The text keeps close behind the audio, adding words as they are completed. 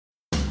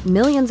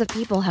Millions of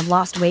people have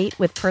lost weight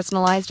with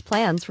personalized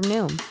plans from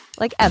Noom.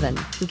 Like Evan,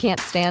 who can't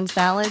stand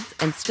salads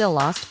and still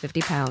lost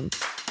 50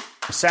 pounds.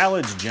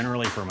 Salads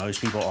generally for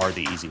most people are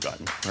the easy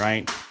button,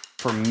 right?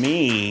 For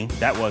me,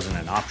 that wasn't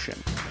an option.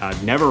 I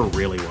never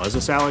really was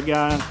a salad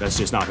guy. That's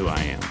just not who I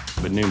am.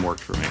 But Noom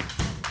worked for me.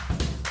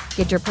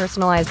 Get your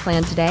personalized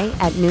plan today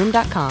at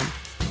Noom.com.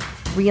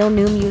 Real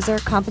Noom user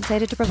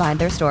compensated to provide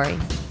their story.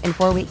 In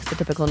 4 weeks, the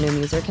typical Noom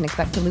user can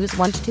expect to lose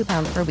 1 to 2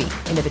 pounds per week.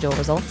 Individual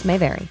results may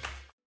vary.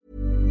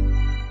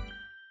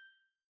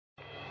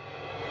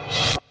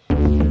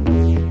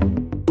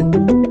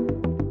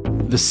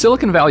 The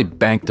Silicon Valley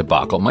Bank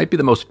debacle might be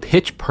the most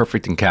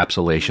pitch-perfect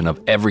encapsulation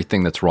of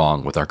everything that's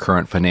wrong with our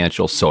current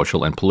financial,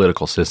 social, and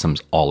political systems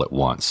all at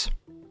once.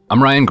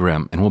 I'm Ryan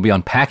Grimm, and we'll be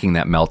unpacking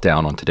that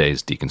meltdown on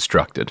today's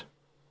Deconstructed.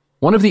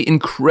 One of the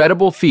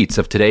incredible feats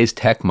of today's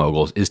tech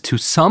moguls is to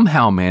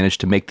somehow manage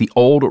to make the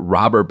old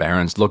robber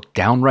barons look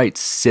downright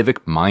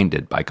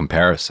civic-minded by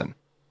comparison.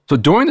 So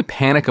during the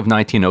Panic of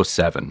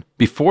 1907,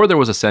 before there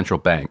was a central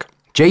bank,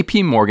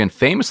 J.P. Morgan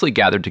famously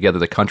gathered together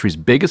the country's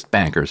biggest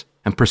bankers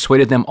and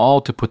persuaded them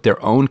all to put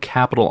their own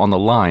capital on the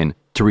line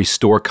to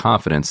restore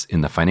confidence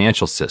in the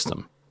financial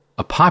system.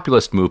 A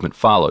populist movement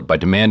followed by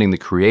demanding the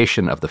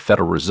creation of the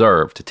Federal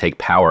Reserve to take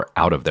power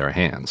out of their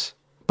hands.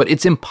 But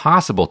it's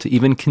impossible to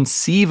even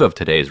conceive of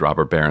today's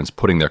robber barons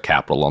putting their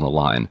capital on the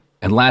line.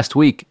 And last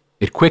week,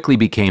 it quickly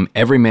became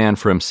every man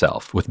for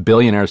himself, with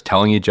billionaires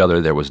telling each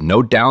other there was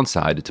no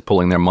downside to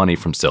pulling their money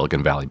from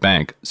Silicon Valley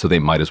Bank, so they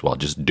might as well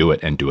just do it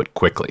and do it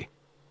quickly.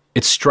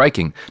 It's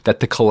striking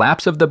that the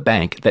collapse of the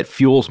bank that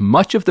fuels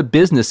much of the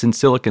business in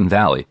Silicon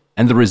Valley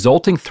and the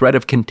resulting threat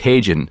of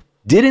contagion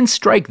didn't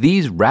strike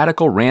these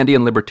radical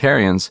Randian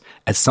libertarians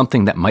as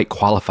something that might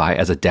qualify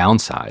as a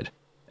downside.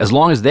 As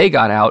long as they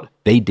got out,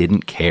 they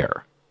didn't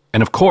care.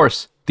 And of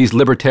course, these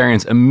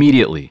libertarians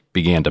immediately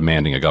began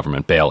demanding a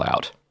government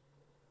bailout.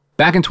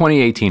 Back in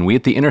 2018, we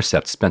at The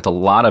Intercept spent a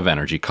lot of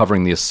energy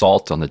covering the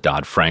assault on the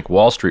Dodd-Frank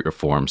Wall Street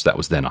reforms that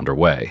was then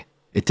underway.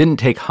 It didn't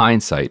take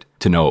hindsight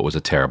to know it was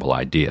a terrible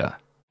idea.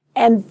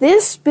 And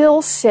this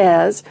bill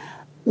says,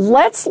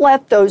 let's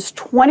let those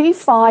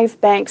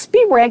 25 banks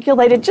be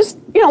regulated just,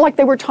 like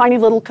they were tiny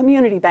little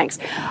community banks.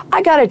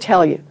 I got to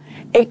tell you,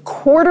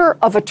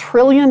 $250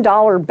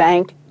 billion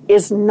bank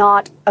is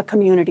not a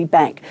community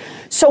bank.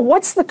 So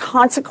what's the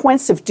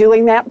consequence of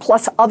doing that,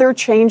 plus other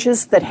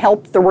changes that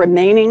help the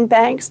remaining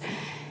banks?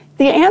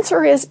 The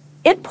answer is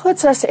it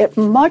puts us at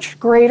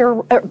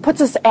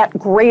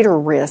greater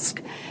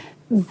risk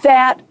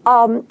that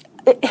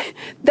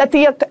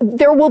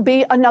there will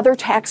be another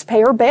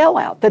taxpayer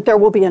bailout, that there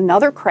will be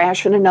another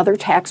crash and another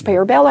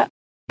taxpayer bailout.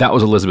 That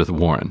was Elizabeth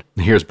Warren.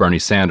 Here's Bernie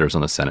Sanders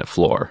on the Senate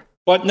floor.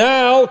 But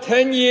now,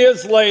 10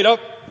 years later,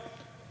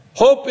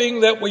 hoping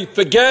that we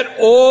forget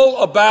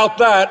all about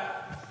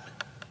that,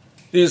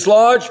 these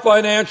large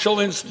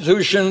financial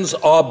institutions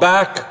are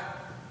back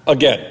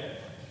again.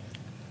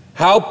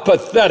 How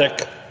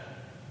pathetic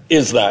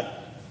is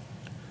that?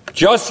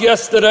 Just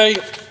yesterday,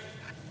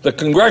 the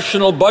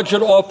Congressional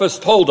Budget Office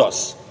told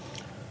us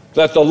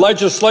that the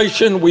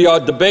legislation we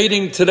are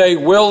debating today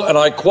will, and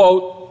I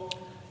quote,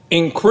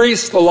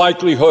 increase the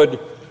likelihood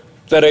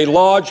that a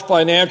large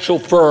financial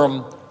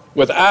firm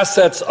with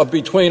assets of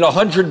between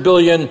 $100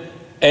 billion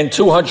and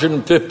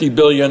 $250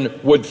 billion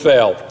would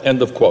fail,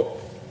 end of quote.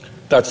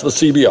 That's the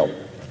CBO.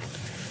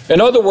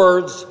 In other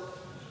words,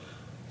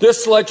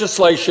 this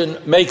legislation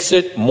makes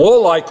it more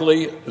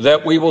likely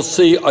that we will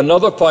see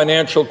another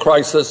financial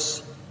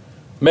crisis,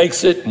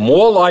 makes it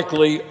more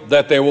likely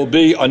that there will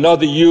be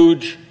another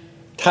huge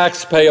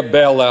taxpayer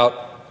bailout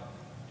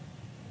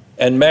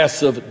and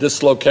massive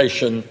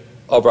dislocation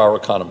of our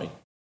economy.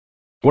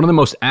 One of the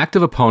most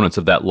active opponents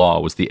of that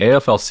law was the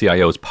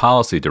AFL-CIO's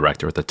policy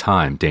director at the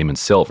time, Damon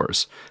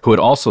Silvers, who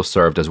had also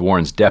served as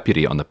Warren's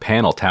deputy on the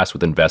panel tasked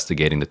with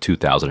investigating the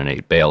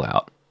 2008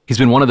 bailout. He's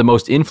been one of the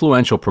most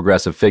influential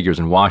progressive figures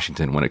in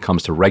Washington when it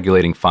comes to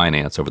regulating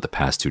finance over the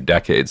past 2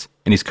 decades,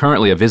 and he's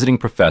currently a visiting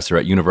professor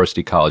at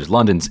University College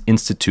London's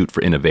Institute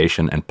for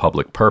Innovation and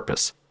Public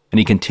Purpose, and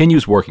he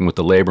continues working with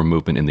the labor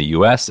movement in the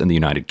U.S. and the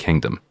United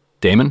Kingdom.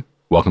 Damon,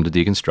 welcome to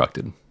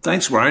Deconstructed.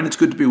 Thanks, Ryan. It's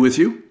good to be with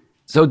you.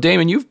 So,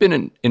 Damon, you've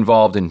been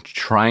involved in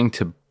trying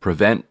to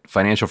prevent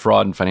financial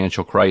fraud and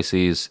financial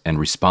crises and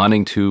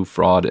responding to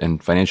fraud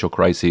and financial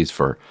crises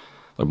for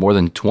more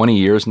than 20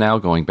 years now,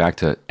 going back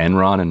to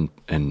Enron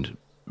and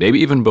maybe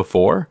even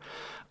before,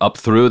 up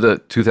through the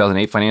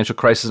 2008 financial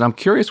crisis. And I'm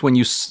curious, when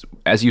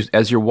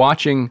as you're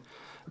watching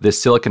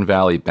this Silicon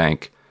Valley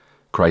Bank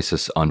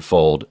crisis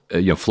unfold,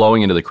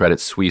 flowing into the Credit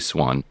Suisse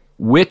one,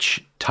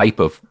 which type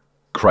of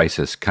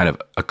crisis kind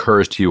of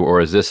occurs to you,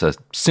 or is this a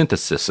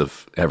synthesis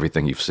of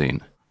everything you've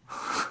seen?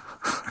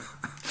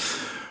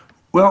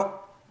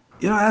 Well,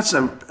 that's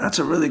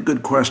a really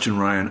good question,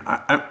 Ryan.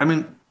 I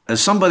mean,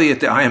 as somebody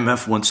at the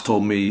IMF once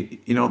told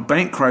me,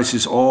 bank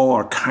crises all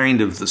are kind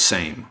of the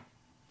same,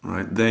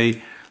 right?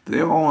 They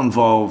all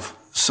involve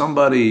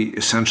somebody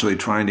essentially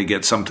trying to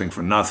get something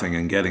for nothing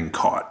and getting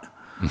caught.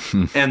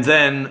 And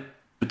then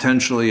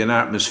potentially an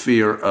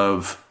atmosphere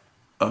of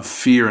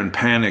fear and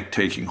panic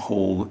taking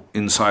hold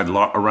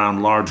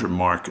around larger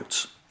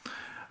markets.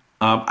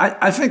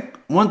 I think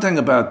one thing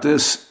about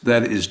this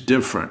that is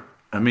different,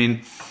 I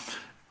mean,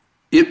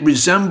 it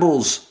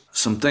resembles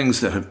some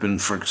things that have been,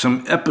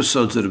 some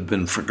episodes that have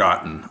been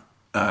forgotten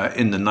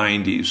in the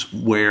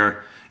 90s,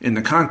 where in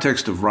the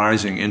context of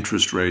rising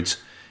interest rates,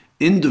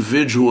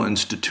 individual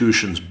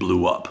institutions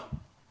blew up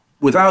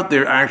without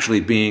there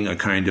actually being a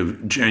kind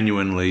of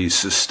genuinely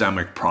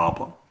systemic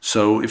problem.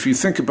 So if you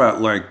think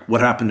about like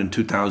what happened in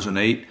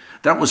 2008,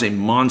 that was a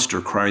monster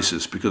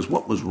crisis because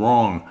what was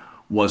wrong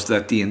was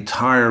that the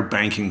entire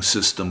banking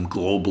system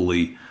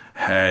globally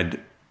had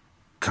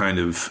kind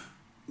of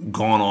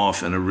gone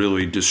off in a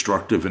really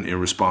destructive and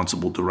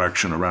irresponsible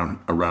direction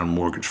around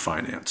mortgage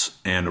finance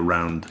and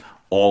around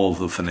all of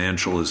the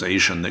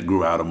financialization that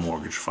grew out of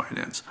mortgage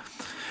finance.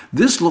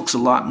 This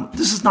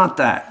is not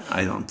that,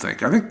 I don't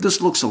think. I think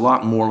this looks a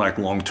lot more like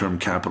long-term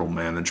capital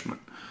management.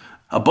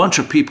 A bunch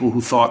of people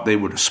who thought they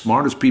were the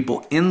smartest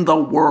people in the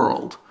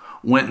world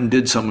went and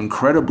did some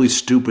incredibly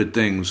stupid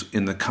things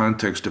in the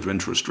context of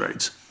interest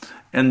rates.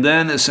 And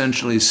then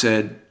essentially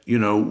said, you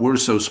know, we're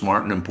so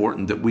smart and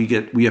important that we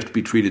have to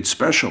be treated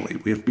specially.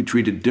 We have to be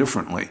treated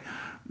differently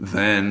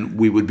than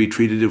we would be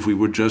treated if we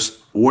were just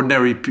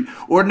ordinary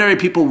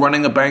people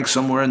running a bank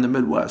somewhere in the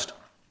Midwest.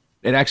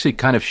 It actually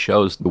kind of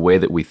shows the way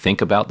that we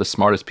think about the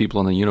smartest people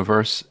in the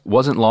universe.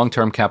 Wasn't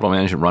long-term capital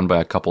management run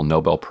by a couple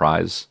Nobel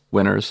Prize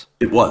winners?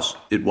 It was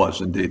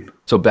indeed.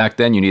 So back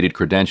then you needed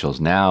credentials.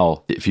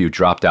 Now, if you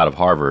dropped out of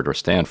Harvard or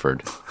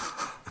Stanford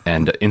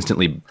and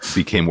instantly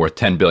became worth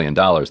 $10 billion,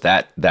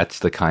 that's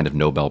the kind of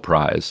Nobel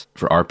Prize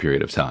for our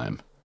period of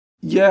time.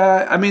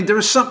 Yeah, I mean, there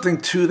is something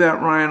to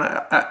that, Ryan.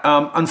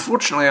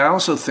 Unfortunately, I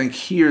also think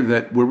here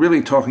that we're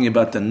really talking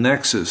about the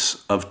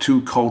nexus of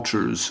two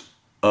cultures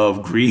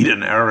of greed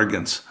and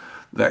arrogance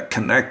that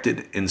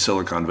connected in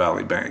Silicon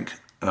Valley Bank.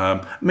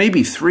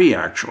 Maybe three,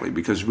 actually,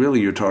 because really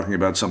you're talking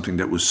about something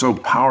that was so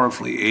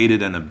powerfully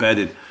aided and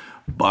abetted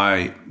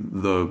by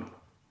the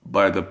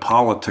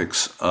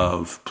politics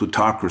of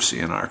plutocracy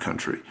in our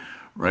country,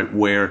 right?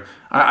 Where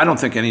I don't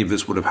think any of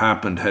this would have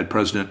happened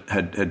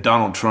had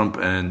Donald Trump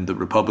and the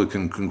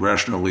Republican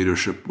congressional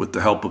leadership, with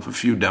the help of a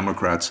few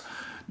Democrats,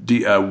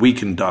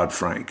 weakened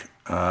Dodd-Frank.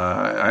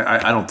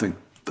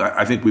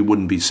 I think we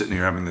wouldn't be sitting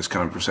here having this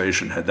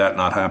conversation had that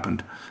not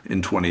happened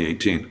in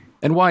 2018.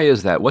 And why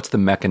is that? What's the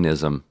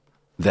mechanism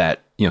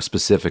that,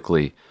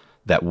 specifically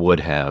that would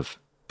have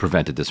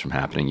prevented this from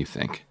happening, you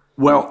think?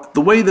 Well,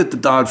 the way that the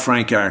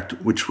Dodd-Frank Act,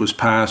 which was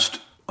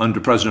passed under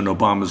President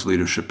Obama's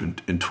leadership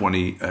in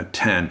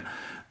 2010,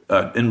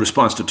 in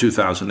response to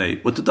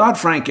 2008, what the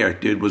Dodd-Frank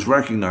Act did was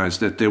recognize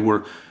that there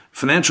were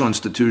financial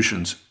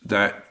institutions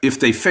that, if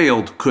they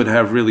failed, could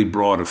have really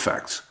broad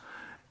effects.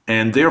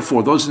 And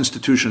therefore, those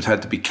institutions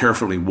had to be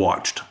carefully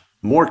watched,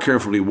 more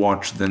carefully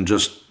watched than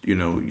just,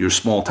 your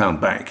small town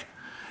bank.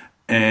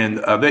 And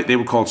they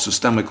were called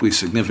systemically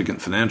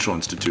significant financial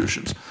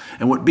institutions.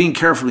 And what being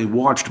carefully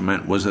watched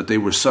meant was that they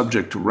were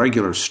subject to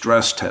regular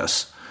stress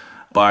tests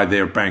by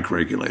their bank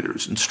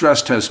regulators. And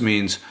stress test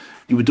means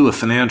you would do a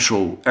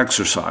financial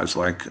exercise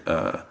like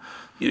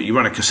you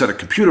run a set of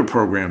computer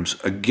programs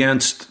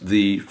against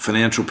the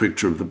financial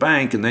picture of the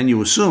bank, and then you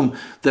assume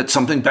that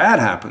something bad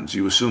happens.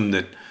 You assume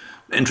that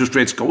interest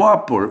rates go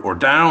up or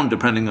down,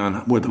 depending on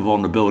where the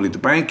vulnerability of the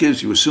bank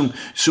is. You assume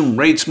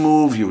rates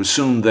move. You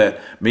assume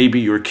that maybe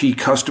your key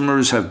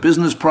customers have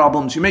business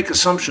problems. You make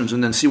assumptions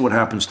and then see what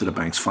happens to the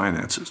bank's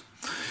finances.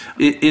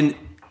 In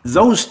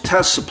those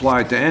tests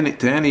applied to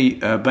any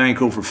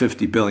bank over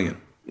 $50 billion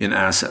in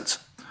assets.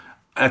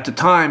 At the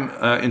time,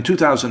 in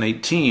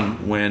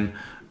 2018, when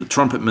the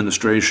Trump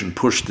administration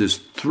pushed this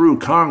through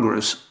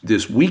Congress,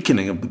 this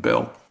weakening of the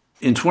bill,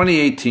 in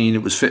 2018,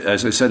 it was,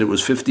 as I said, it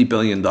was $50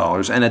 billion.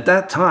 And at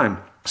that time,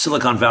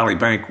 Silicon Valley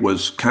Bank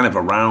was kind of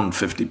around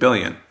 $50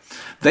 billion.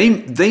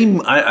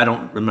 I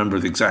don't remember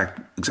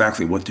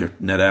exactly what their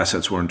net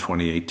assets were in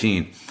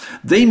 2018.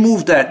 They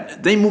moved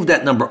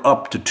that number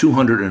up to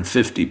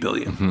 $250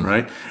 billion,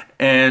 right?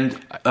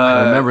 And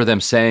I remember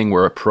them saying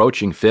we're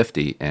approaching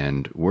 50,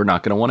 and we're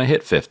not going to want to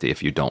hit 50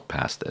 if you don't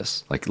pass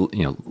this.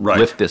 Right.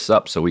 Lift this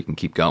up so we can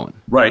keep going.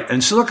 Right.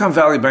 And Silicon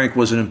Valley Bank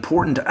was an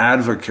important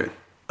advocate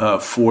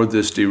for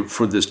this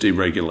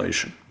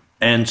deregulation.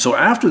 And so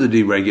after the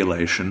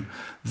deregulation,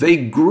 they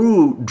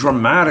grew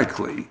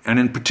dramatically. And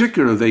in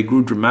particular, they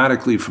grew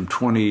dramatically from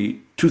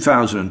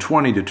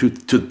 2020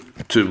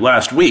 to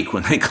last week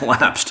when they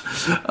collapsed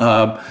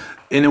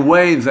in a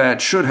way that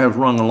should have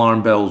rung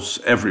alarm bells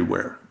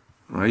everywhere.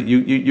 Right?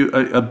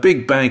 A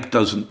big bank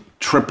doesn't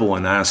triple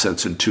in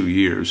assets in 2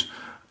 years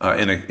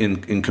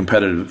in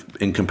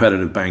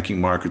competitive banking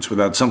markets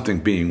without something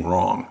being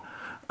wrong.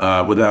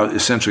 Without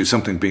essentially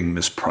something being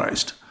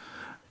mispriced.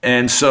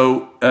 And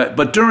so,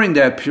 but during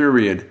that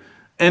period,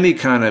 any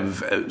kind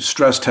of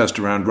stress test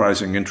around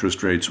rising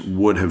interest rates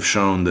would have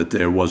shown that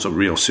there was a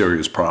real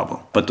serious problem.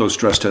 But those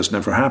stress tests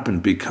never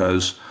happened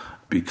because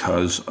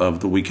of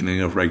the weakening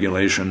of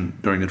regulation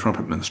during the Trump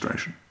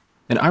administration.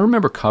 And I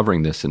remember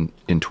covering this in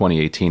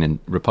 2018, and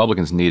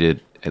Republicans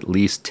needed at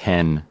least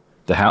 10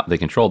 They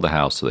controlled the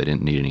House, so they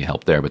didn't need any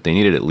help there, but they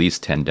needed at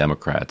least 10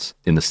 Democrats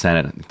in the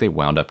Senate. I think they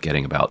wound up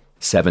getting about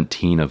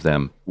 17 of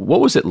them.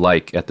 What was it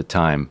like at the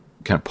time,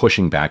 kind of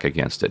pushing back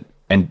against it?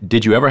 And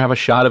did you ever have a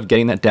shot of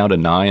getting that down to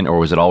 9, or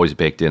was it always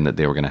baked in that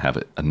they were going to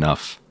have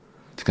enough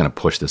to kind of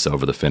push this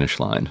over the finish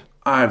line?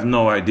 I have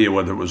no idea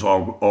whether it was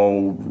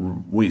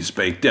always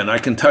baked in. I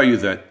can tell you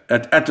that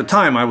at the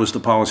time, I was the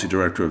policy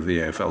director of the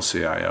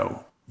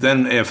AFL-CIO.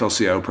 Then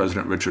AFL-CIO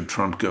President Richard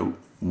Trumka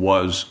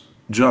was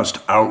just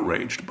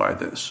outraged by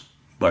this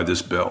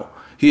bill.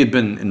 He had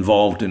been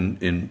involved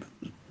in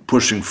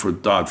pushing for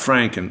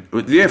Dodd-Frank, and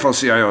the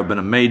AFL-CIO had been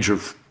a major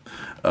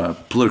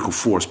political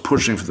force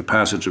pushing for the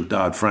passage of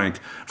Dodd-Frank,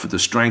 for the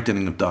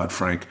strengthening of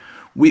Dodd-Frank.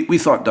 We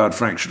thought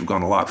Dodd-Frank should have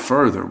gone a lot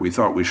further. We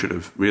thought we should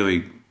have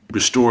really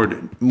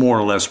more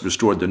or less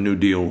restored the New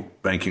Deal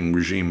banking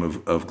regime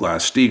of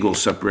Glass-Steagall,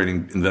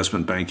 separating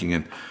investment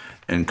banking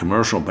and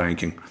commercial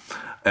banking.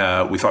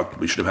 We thought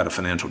we should have had a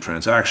financial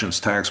transactions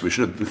tax. We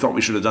thought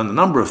we should have done a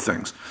number of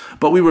things.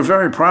 But we were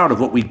very proud of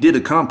what we did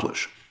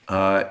accomplish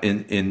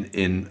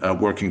in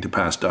working to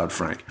pass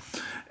Dodd-Frank.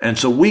 And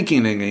so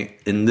weakening it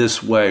in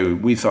this way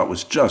we thought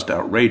was just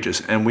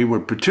outrageous. And we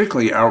were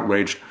particularly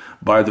outraged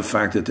by the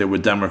fact that there were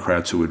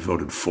Democrats who had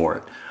voted for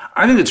it.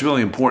 I think it's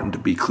really important to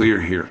be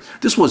clear here.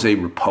 This was a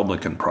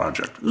Republican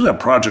project. This was a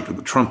project of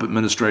the Trump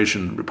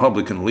administration,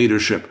 Republican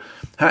leadership.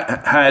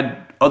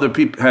 Had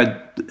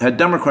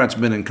Democrats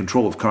been in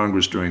control of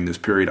Congress during this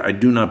period, I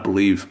do not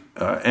believe,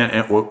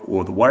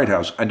 or the White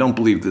House, I don't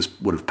believe this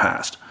would have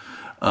passed.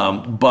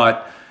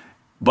 But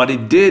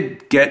it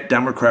did get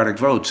Democratic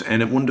votes,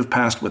 and it wouldn't have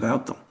passed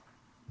without them.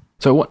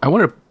 So I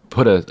want to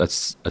put a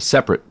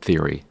separate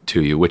theory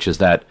to you, which is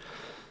that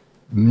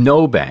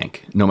no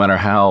bank, no matter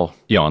how,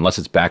 unless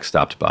it's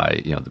backstopped by,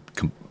 the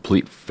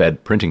complete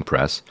Fed printing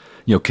press,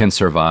 can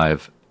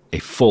survive a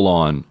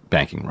full-on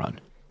banking run.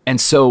 And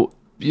so,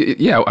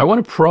 I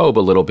want to probe a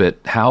little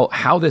bit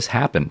how this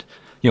happened,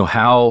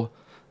 how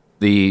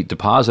the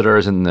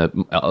depositors and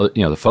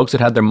the folks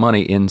that had their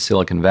money in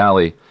Silicon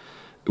Valley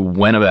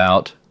went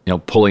about,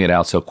 pulling it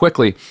out so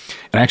quickly.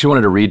 And I actually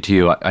wanted to read to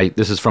you,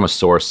 this is from a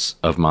source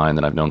of mine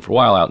that I've known for a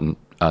while out in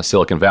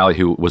Silicon Valley,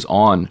 who was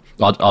on,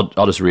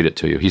 I'll just read it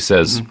to you. He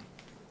says,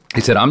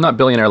 He said, I'm not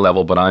billionaire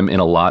level, but I'm in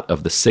a lot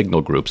of the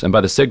signal groups. And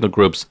by the signal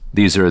groups,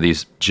 these are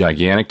these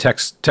gigantic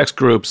text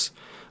groups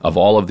of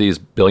all of these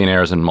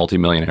billionaires and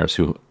multimillionaires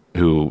who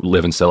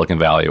live in Silicon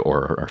Valley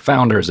or are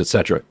founders,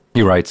 etc.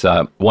 He writes,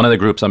 one of the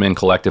groups I'm in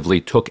collectively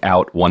took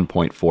out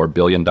 $1.4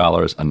 billion,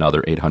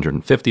 another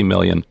 $850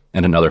 million,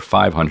 and another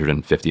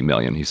 $550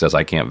 million. He says,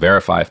 I can't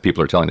verify if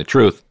people are telling the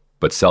truth,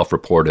 but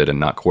self-reported and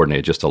not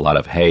coordinated, just a lot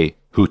of, hey,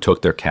 who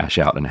took their cash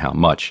out and how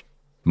much.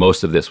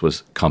 Most of this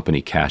was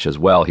company cash as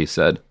well, he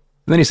said.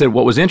 And then he said,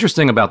 what was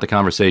interesting about the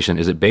conversation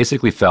is it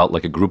basically felt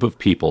like a group of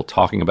people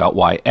talking about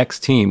why X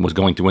team was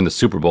going to win the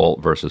Super Bowl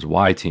versus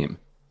Y team.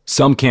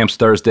 Some camps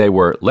Thursday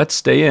were, let's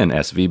stay in,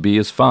 SVB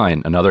is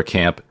fine. Another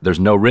camp, there's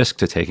no risk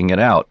to taking it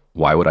out.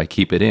 Why would I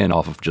keep it in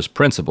off of just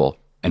principle?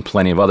 And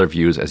plenty of other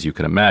views, as you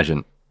can imagine.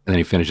 And then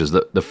he finishes,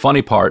 the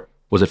funny part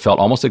was it felt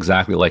almost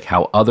exactly like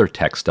how other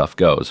tech stuff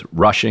goes,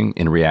 rushing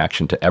in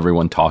reaction to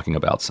everyone talking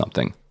about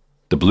something.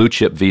 The blue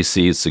chip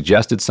VCs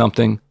suggested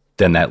something,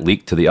 then that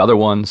leaked to the other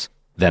ones,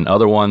 then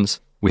other ones.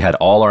 We had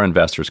all our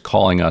investors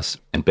calling us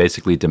and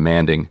basically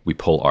demanding we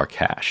pull our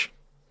cash.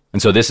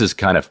 And so this is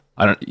kind of,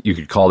 you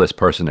could call this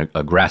person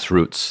a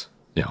grassroots,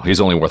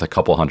 he's only worth a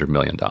couple $100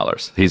 million.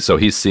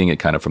 He's seeing it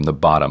kind of from the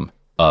bottom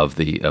of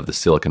the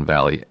Silicon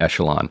Valley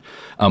echelon.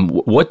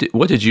 What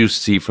did you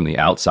see from the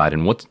outside,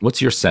 and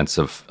what's your sense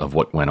of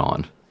what went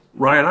on?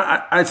 Ryan,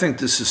 I think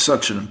this is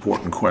such an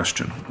important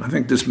question. I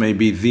think this may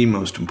be the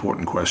most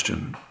important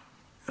question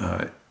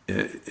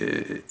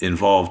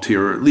involved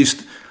here, or at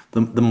least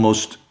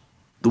the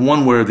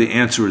one where the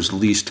answer is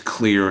least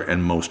clear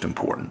and most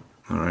important.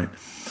 All right.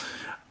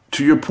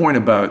 To your point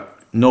about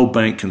no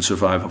bank can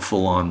survive a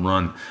full-on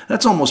run,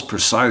 that's almost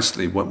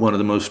precisely what one of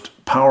the most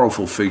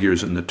powerful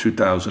figures in the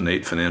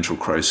 2008 financial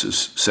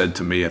crisis said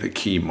to me at a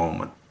key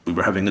moment. We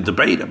were having a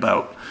debate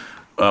about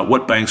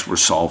what banks were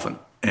solvent.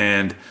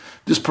 And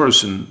this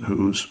person,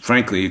 whose,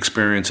 frankly,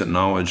 experience and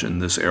knowledge in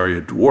this area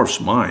dwarfs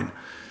mine,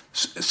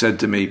 said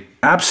to me,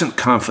 absent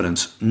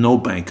confidence, no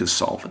bank is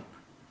solvent.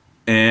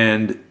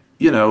 And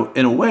in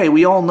a way,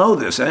 we all know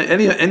this.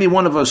 Any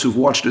one of us who've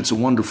watched It's a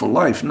Wonderful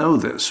Life know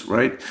this,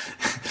 right?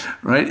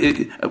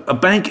 Right? A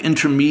bank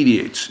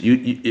intermediates.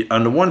 You,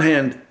 on the one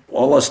hand,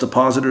 all us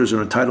depositors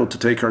are entitled to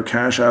take our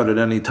cash out at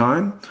any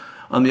time.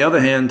 On the other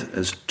hand,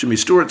 as Jimmy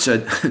Stewart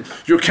said,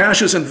 your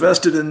cash is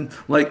invested in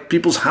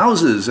people's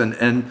houses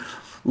and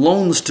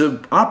loans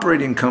to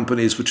operating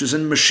companies, which is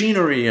in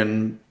machinery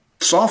and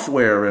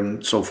software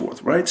and so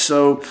forth, right?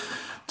 So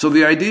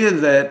the idea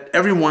that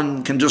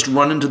everyone can just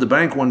run into the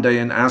bank one day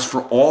and ask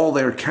for all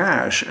their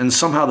cash, and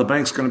somehow the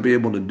bank's going to be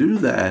able to do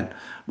that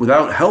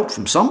without help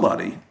from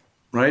somebody,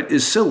 right,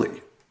 is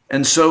silly.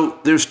 And so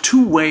there's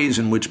two ways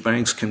in which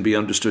banks can be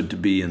understood to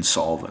be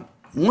insolvent.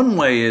 One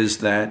way is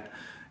that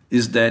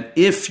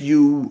if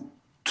you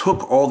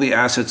took all the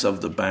assets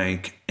of the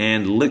bank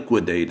and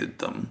liquidated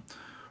them,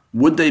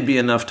 would they be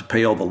enough to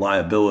pay all the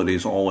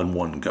liabilities all in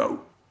one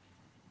go?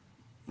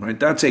 Right?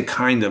 That's a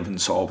kind of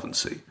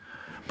insolvency.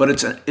 But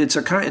it's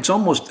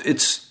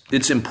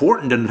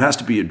important and it has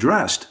to be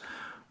addressed.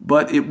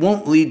 But it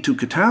won't lead to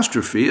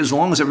catastrophe as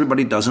long as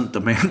everybody doesn't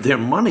demand their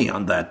money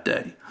on that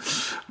day,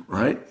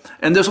 right?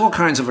 And there's all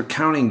kinds of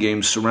accounting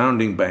games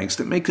surrounding banks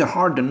that make it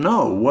hard to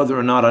know whether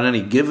or not on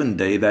any given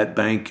day that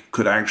bank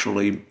could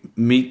actually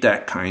meet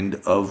that kind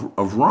of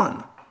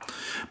run.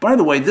 By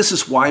the way, this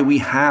is why we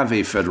have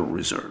a Federal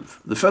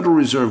Reserve. The Federal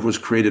Reserve was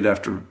created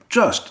after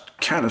just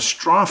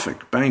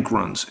catastrophic bank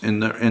runs in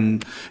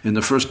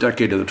the first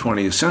decade of the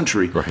 20th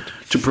century, right,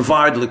 to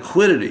provide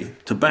liquidity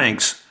to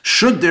banks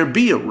should there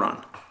be a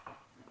run.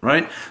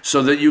 Right?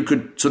 So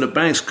that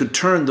banks could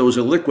turn those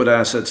illiquid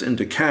assets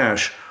into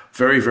cash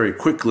very, very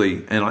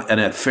quickly and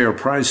at fair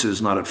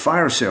prices, not at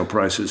fire sale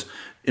prices,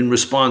 in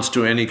response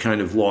to any kind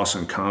of loss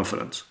in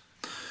confidence.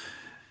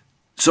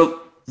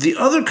 So the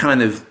other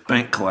kind of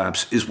bank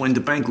collapse is when the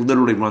bank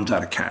literally runs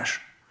out of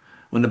cash.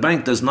 When the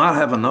bank does not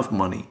have enough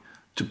money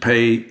to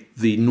pay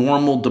the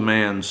normal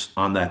demands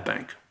on that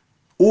bank,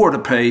 or to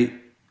pay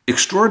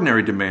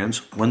extraordinary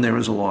demands when there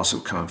is a loss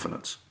of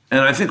confidence. And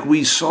I think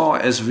we saw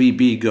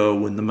SVB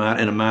go in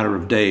a matter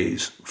of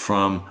days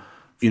from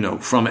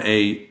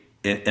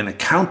an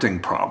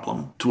accounting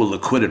problem to a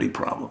liquidity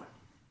problem.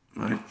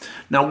 Right?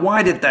 Now,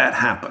 why did that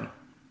happen?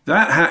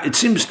 It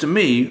seems to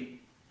me,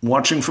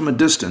 watching from a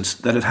distance,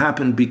 that it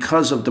happened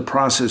because of the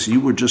process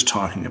you were just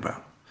talking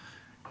about.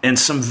 And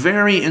some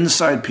very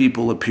inside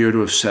people appear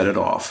to have set it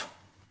off.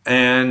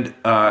 And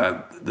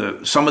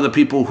some of the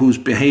people whose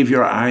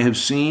behavior I have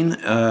seen,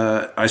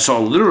 I saw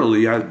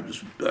literally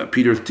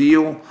Peter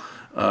Thiel,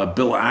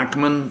 Bill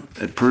Ackman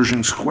at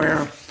Pershing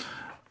Square,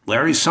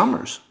 Larry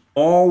Summers,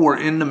 all were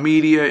in the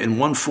media in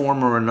one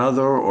form or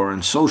another, or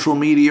in social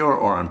media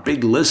or on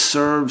big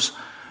listservs,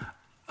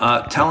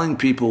 telling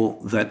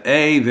people that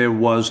A, there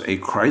was a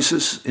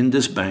crisis in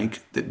this bank,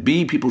 that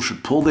B, people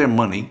should pull their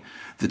money,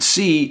 that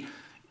C,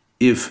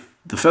 if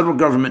the federal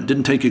government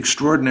didn't take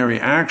extraordinary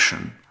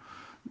action,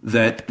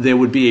 that there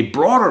would be a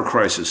broader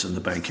crisis in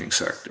the banking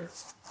sector.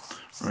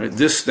 Right?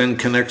 This then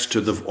connects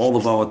to all the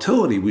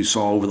volatility we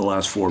saw over the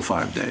last 4 or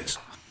 5 days.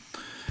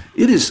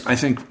 It is, I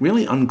think,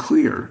 really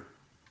unclear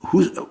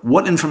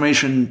what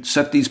information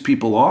set these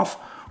people off.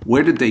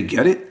 Where did they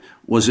get it?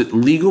 Was it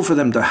legal for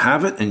them to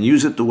have it and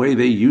use it the way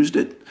they used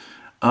it?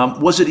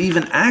 Was it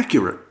even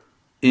accurate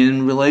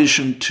in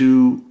relation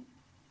to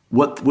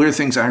where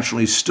things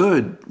actually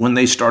stood when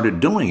they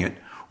started doing it?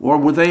 Or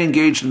were they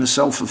engaged in a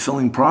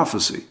self-fulfilling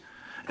prophecy?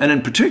 And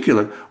in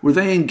particular, were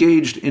they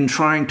engaged in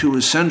trying to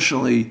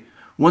essentially,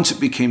 once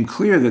it became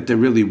clear that there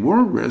really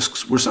were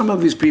risks, were some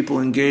of these people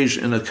engaged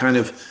in a kind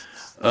of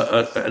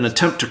an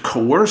attempt to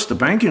coerce the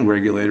banking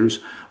regulators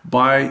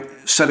by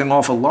setting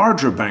off a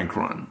larger bank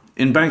run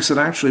in banks that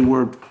actually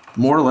were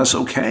more or less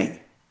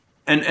okay?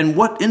 And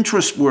what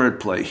interests were at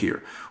play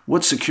here?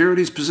 What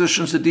securities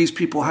positions did these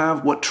people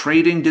have? What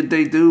trading did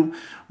they do?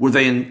 Were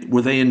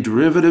they in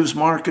derivatives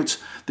markets?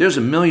 There's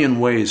a million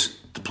ways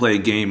to play a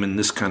game in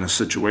this kind of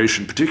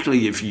situation,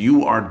 particularly if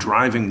you are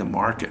driving the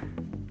market.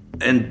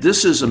 And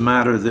this is a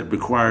matter that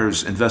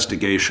requires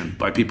investigation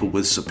by people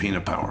with subpoena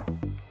power.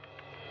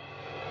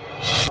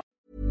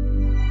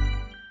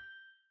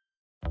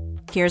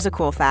 Here's a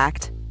cool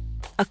fact.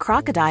 A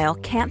crocodile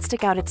can't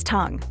stick out its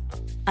tongue.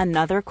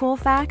 Another cool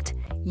fact,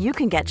 you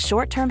can get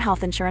short-term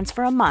health insurance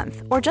for a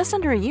month or just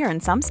under a year in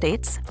some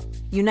states.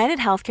 United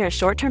Healthcare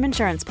short-term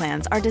insurance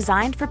plans are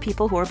designed for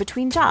people who are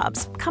between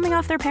jobs, coming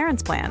off their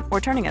parents' plan, or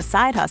turning a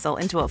side hustle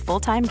into a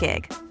full-time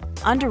gig.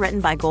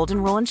 Underwritten by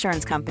Golden Rule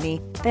Insurance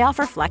Company, they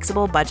offer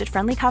flexible,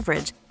 budget-friendly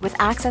coverage with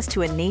access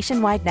to a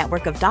nationwide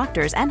network of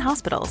doctors and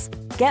hospitals.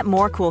 Get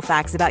more cool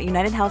facts about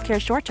United Healthcare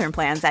short-term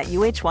plans at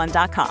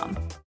uh1.com.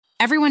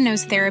 Everyone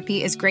knows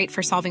therapy is great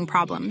for solving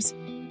problems,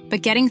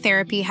 but getting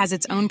therapy has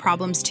its own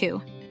problems too,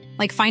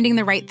 like finding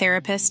the right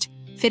therapist,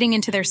 fitting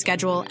into their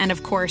schedule, and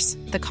of course,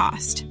 the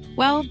cost.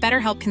 Well,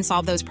 BetterHelp can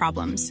solve those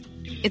problems.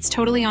 It's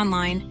totally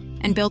online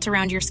and built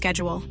around your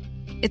schedule.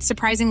 It's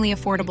surprisingly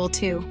affordable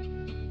too.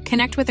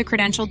 Connect with a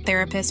credentialed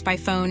therapist by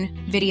phone,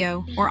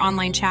 video, or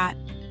online chat,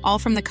 all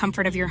from the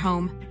comfort of your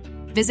home.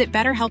 Visit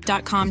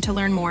BetterHelp.com to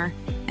learn more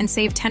and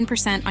save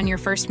 10% on your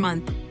first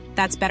month.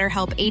 That's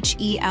BetterHelp,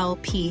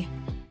 H-E-L-P.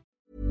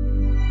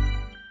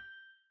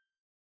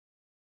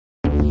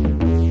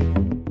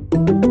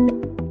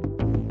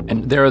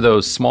 And there are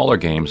those smaller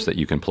games that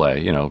you can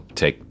play,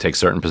 take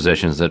certain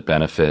positions that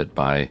benefit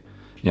by,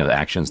 the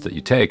actions that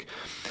you take.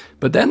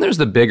 But then there's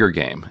the bigger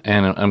game.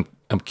 And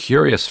I'm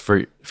curious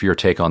for your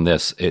take on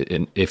this,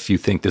 and if you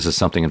think this is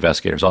something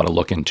investigators ought to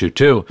look into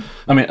too.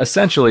 I mean,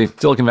 essentially,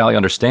 Silicon Valley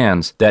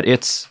understands that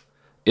its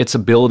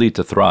ability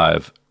to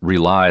thrive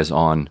relies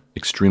on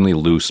extremely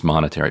loose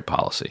monetary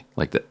policy.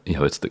 Like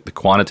it's the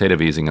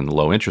quantitative easing and the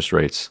low interest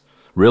rates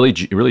really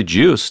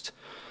juiced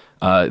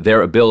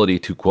their ability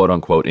to quote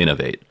unquote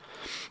innovate.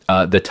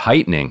 The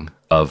tightening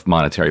of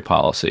monetary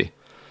policy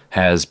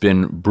has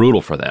been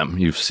brutal for them.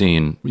 You've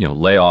seen,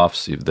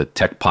 layoffs, the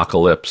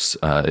techpocalypse,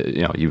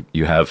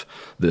 you have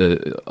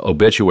the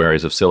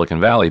obituaries of Silicon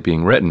Valley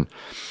being written.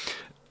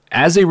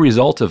 As a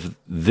result of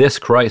this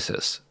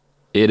crisis,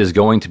 it is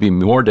going to be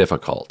more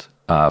difficult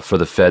for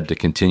the Fed to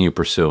continue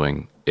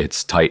pursuing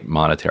its tight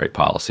monetary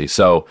policy.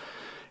 So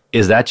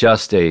is that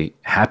just a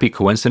happy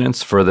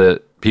coincidence for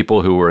the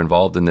people who were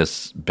involved in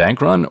this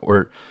bank run?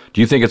 Or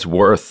do you think it's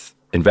worth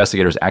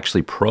investigators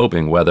actually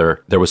probing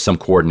whether there was some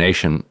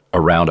coordination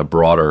around a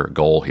broader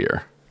goal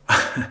here?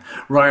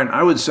 Ryan,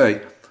 I would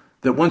say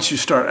that once you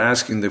start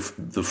asking the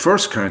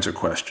first kinds of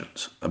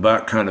questions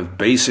about kind of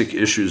basic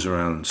issues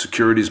around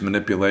securities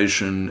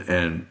manipulation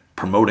and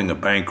promoting a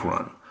bank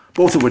run,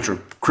 both of which are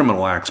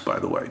criminal acts, by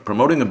the way.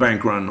 Promoting a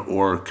bank run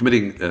or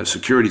committing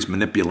securities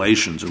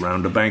manipulations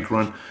around a bank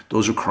run,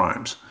 those are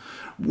crimes.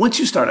 Once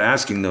you start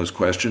asking those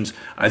questions,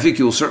 I think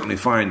you'll certainly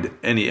find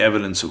any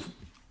evidence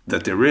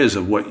that there is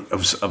of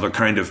a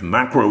kind of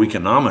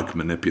macroeconomic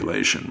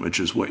manipulation, which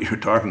is what you're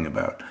talking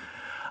about.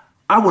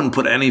 I wouldn't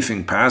put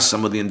anything past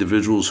some of the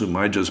individuals whom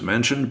I just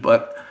mentioned,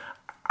 but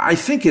I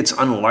think it's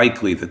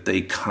unlikely that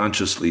they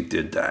consciously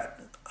did that.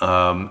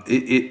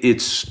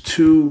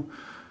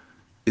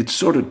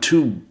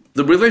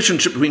 The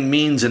relationship between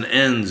means and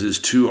ends is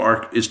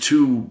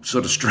too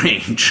sort of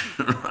strange,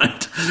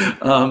 right?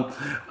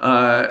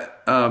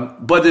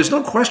 But there's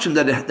no question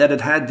that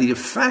it had the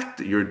effect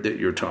that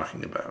you're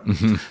talking about.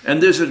 Mm-hmm.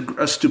 And there's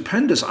a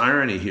stupendous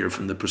irony here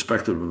from the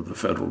perspective of the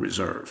Federal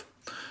Reserve.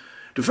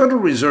 The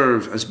Federal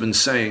Reserve has been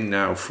saying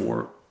now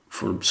for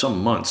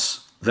some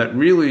months that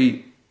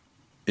really,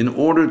 in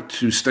order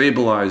to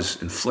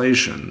stabilize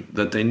inflation,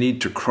 that they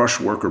need to crush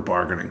worker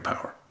bargaining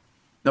power.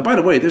 Now, by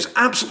the way, there's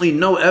absolutely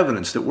no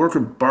evidence that worker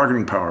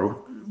bargaining power,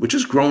 which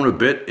has grown a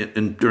bit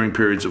during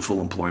periods of full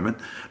employment,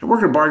 that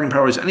worker bargaining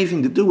power has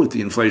anything to do with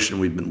the inflation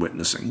we've been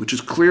witnessing, which is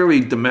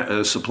clearly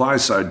supply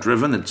side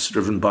driven. It's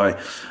driven by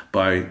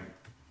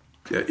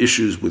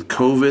issues with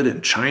COVID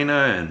and China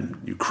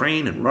and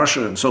Ukraine and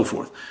Russia and so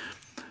forth.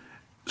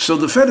 So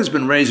the Fed has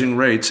been raising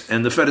rates,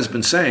 and the Fed has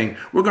been saying,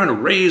 we're going to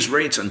raise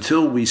rates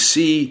until we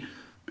see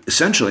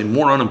essentially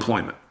more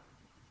unemployment.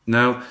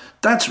 Now,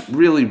 that's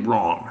really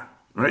wrong.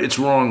 Right? It's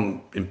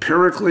wrong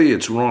empirically,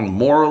 it's wrong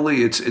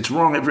morally, it's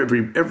wrong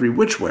every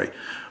which way.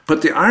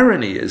 But the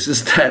irony is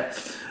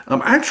that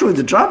actually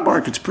the job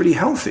market's pretty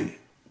healthy,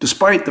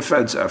 despite the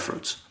Fed's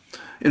efforts.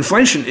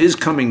 Inflation is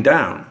coming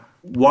down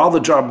while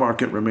the job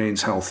market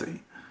remains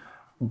healthy.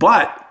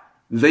 But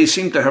they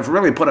seem to have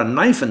really put a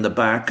knife in the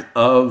back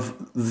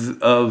of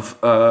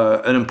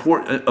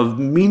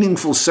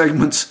meaningful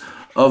segments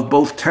of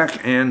both tech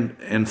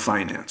and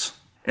finance.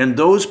 And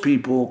those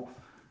people,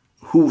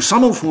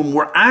 some of whom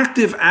were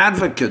active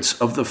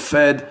advocates of the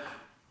Fed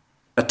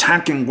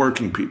attacking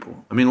working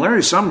people. I mean,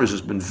 Larry Summers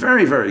has been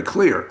very, very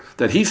clear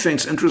that he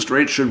thinks interest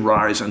rates should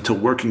rise until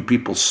working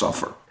people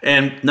suffer.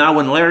 And now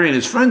when Larry and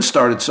his friends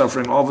started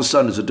suffering, all of a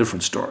sudden it's a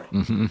different story.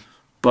 Mm-hmm.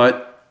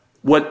 But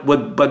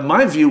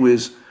my view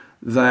is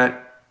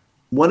that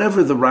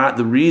whatever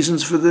the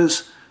reasons for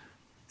this,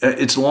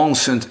 it's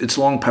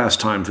long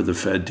past time for the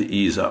Fed to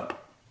ease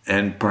up.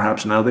 And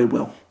perhaps now they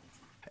will.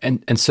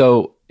 And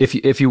so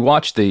if you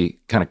watch the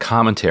kind of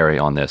commentary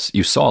on this,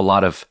 you saw a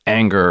lot of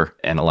anger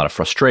and a lot of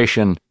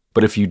frustration.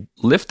 But if you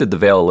lifted the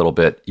veil a little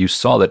bit, you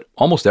saw that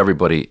almost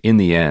everybody in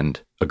the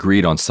end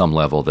agreed on some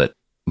level that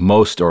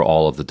most or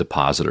all of the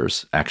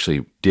depositors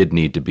actually did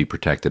need to be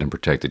protected and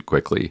protected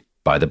quickly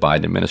by the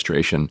Biden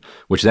administration,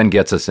 which then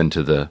gets us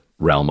into the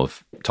realm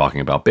of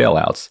talking about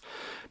bailouts.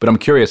 But I'm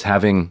curious,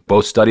 having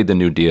both studied the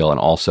New Deal and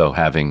also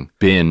having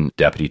been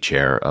deputy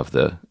chair of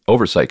the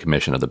Oversight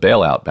Commission of the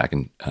bailout back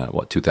in,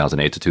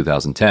 2008 to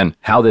 2010,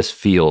 how this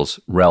feels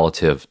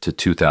relative to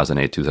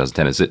 2008,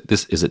 2010. Is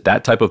it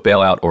that type of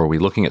bailout, or are we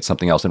looking at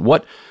something else? And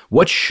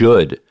what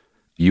should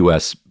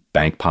U.S.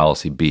 bank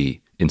policy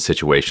be in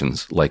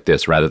situations like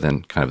this, rather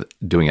than kind of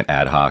doing it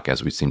ad hoc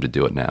as we seem to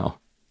do it now?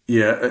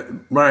 Yeah,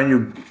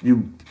 Ryan,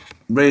 you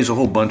raise a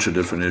whole bunch of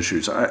different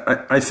issues.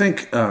 I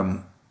think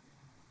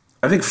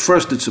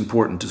first it's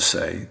important to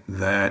say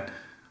that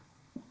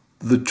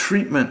the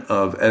treatment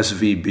of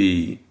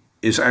SVB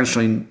is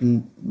actually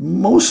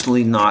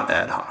mostly not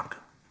ad hoc.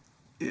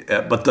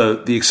 But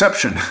the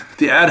exception,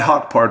 the ad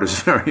hoc part, is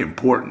very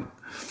important.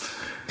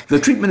 The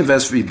treatment of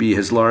SVB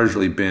has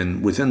largely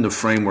been within the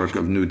framework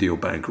of New Deal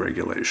bank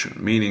regulation,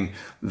 meaning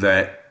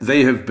that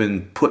they have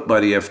been put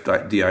by the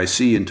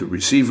FDIC into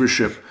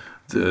receivership.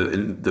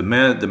 The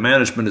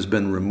management has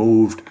been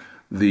removed.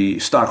 The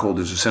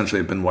stockholders essentially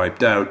have been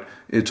wiped out.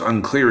 It's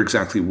unclear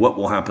exactly what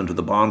will happen to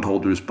the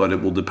bondholders, but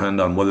it will depend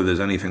on whether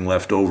there's anything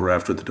left over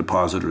after the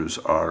depositors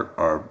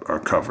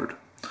are covered.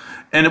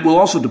 And it will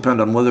also depend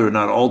on whether or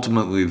not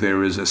ultimately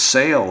there is a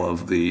sale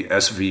of the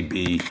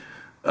SVB,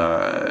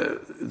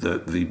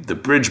 the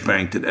bridge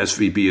bank that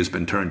SVB has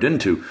been turned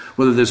into,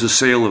 whether there's a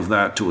sale of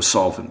that to a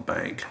solvent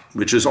bank,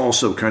 which is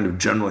also kind of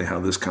generally how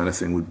this kind of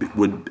thing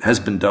has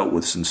been dealt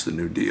with since the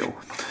New Deal.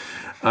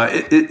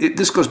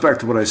 This goes back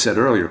to what I said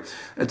earlier.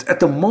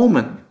 At the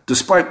moment,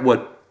 despite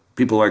what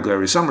people like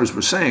Larry Summers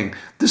were saying,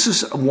 this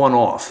is a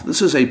one-off.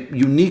 This is a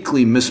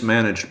uniquely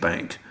mismanaged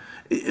bank.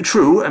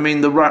 True, I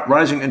mean, the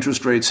rising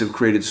interest rates have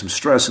created some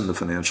stress in the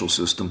financial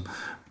system,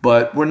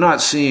 but we're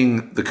not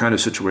seeing the kind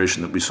of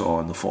situation that we saw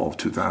in the fall of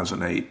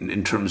 2008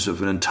 in terms of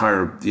the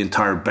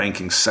entire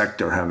banking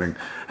sector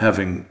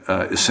having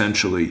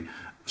essentially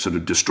sort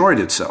of destroyed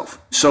itself.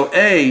 So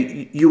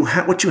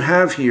what you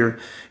have here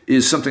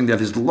is something that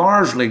has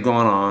largely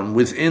gone on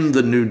within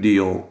the New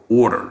Deal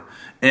order,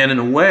 and in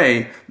a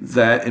way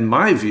that, in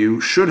my view,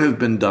 should have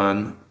been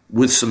done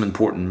with some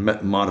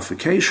important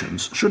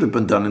modifications, should have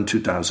been done in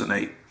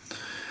 2008.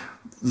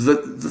 The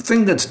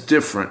thing that's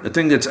different, the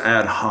thing that's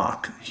ad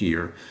hoc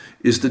here,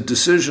 is the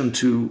decision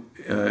to,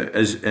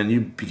 and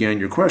you began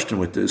your question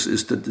with this,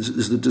 is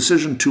the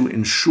decision to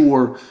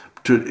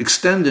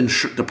extend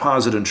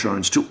deposit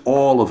insurance to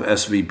all of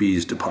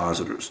SVB's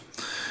depositors.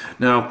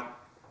 Now,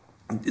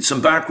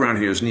 some background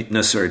here is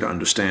necessary to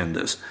understand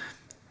this.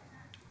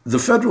 The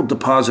federal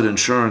deposit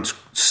insurance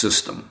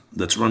system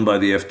that's run by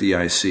the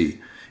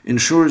FDIC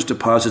insures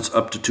deposits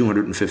up to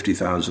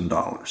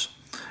 $250,000.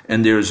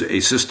 And there's a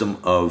system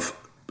of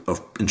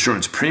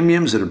insurance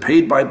premiums that are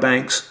paid by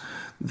banks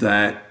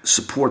that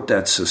support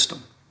that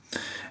system.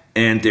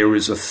 And there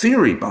is a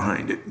theory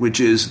behind it, which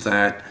is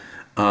that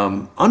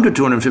under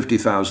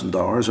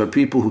 $250,000 are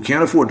people who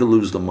can't afford to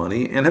lose the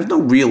money and have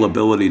no real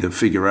ability to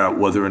figure out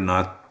whether or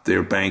not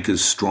their bank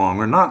is strong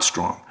or not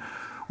strong.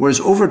 Whereas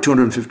over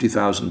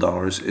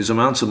 $250,000 is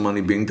amounts of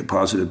money being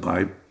deposited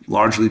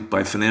largely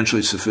by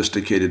financially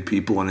sophisticated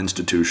people and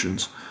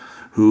institutions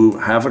who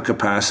have a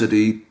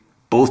capacity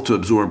both to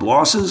absorb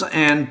losses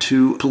and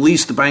to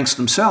police the banks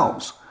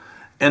themselves.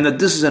 And that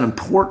this is an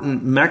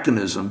important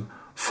mechanism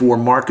for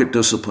market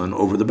discipline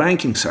over the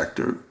banking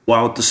sector,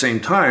 while at the same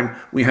time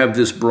we have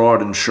this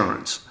broad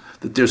insurance,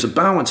 that there's a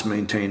balance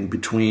maintained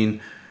between,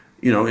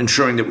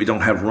 ensuring that we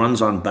don't have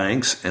runs on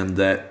banks and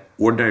that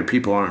ordinary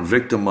people aren't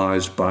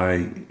victimized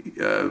by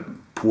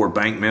poor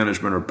bank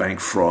management or bank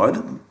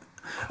fraud.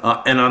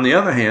 And on the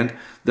other hand,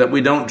 that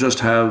we don't just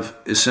have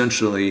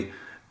essentially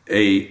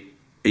a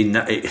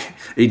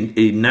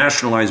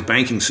nationalized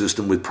banking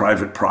system with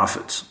private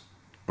profits,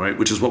 right?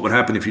 Which is what would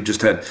happen if you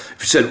said,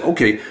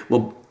 okay,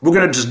 well, we're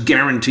going to just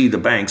guarantee the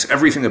banks.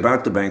 Everything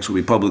about the banks will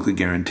be publicly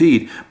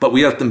guaranteed, but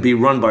we have them be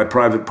run by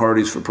private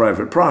parties for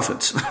private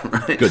profits,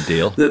 right? Good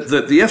deal. The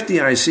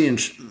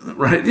FDIC,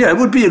 right? Yeah, it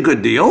would be a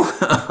good deal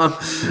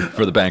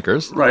for the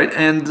bankers, right?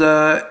 And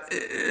the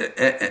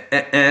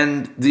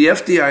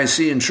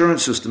FDIC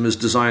insurance system is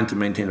designed to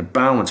maintain a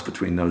balance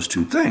between those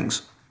two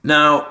things.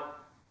 Now,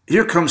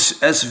 here comes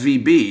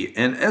SVB,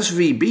 and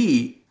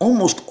SVB,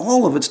 almost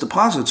all of its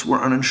deposits were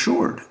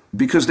uninsured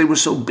because they were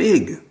so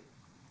big.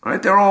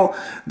 Right?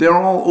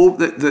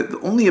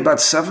 Only about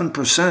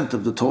 7%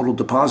 of the total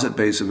deposit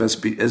base of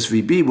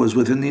SVB was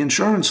within the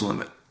insurance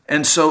limit.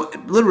 And so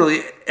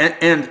literally,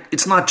 and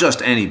it's not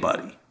just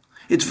anybody.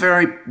 It's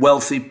very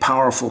wealthy,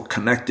 powerful,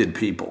 connected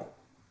people.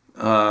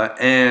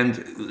 And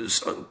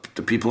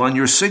the people on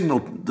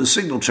the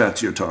signal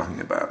chats you're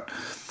talking about.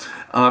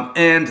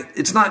 And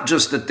it's not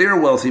just that they're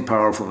wealthy,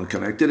 powerful, and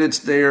connected. It's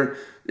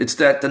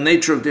that the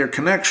nature of their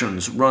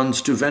connections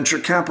runs to venture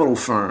capital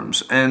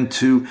firms and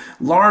to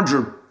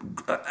larger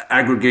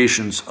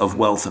aggregations of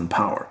wealth and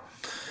power.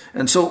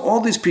 And so all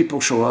these people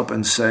show up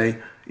and say,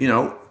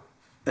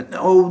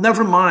 oh,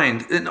 never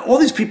mind. And all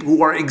these people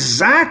who are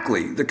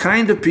exactly the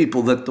kind of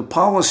people that the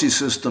policy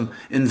system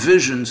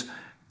envisions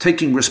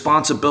taking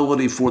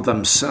responsibility for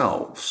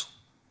themselves,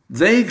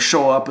 they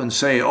show up and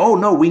say, oh,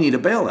 no, we need a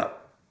bailout.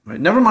 Right?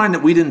 Never mind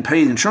that we didn't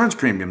pay insurance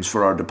premiums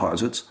for our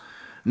deposits.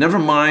 Never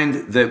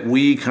mind that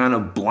we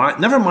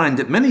never mind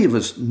that many of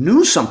us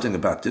knew something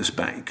about this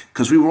bank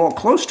because we were all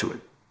close to it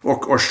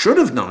or should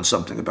have known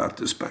something about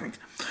this bank.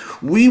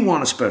 We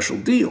want a special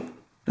deal.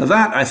 Now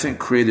that, I think,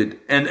 created,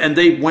 and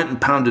they went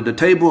and pounded the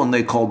table and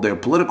they called their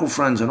political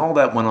friends and all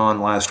that went on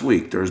last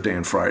week, Thursday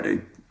and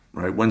Friday,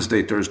 right?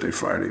 Wednesday, Thursday,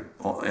 Friday,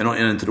 and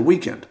into the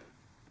weekend.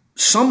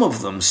 Some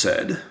of them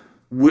said,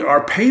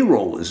 our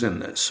payroll is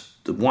in this.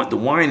 The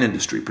wine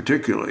industry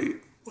particularly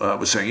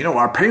was saying,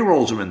 our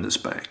payrolls are in this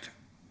bank.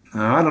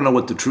 Now, I don't know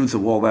what the truth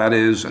of all that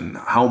is and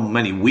how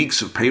many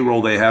weeks of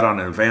payroll they had on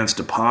an advance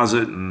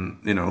deposit. And,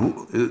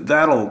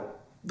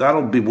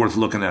 that'll be worth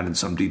looking at in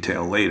some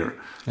detail later.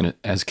 And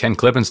as Ken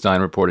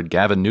Klippenstein reported,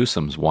 Gavin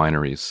Newsom's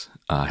wineries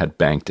had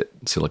banked at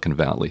Silicon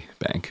Valley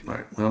Bank.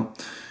 Right. Well,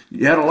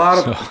 you had a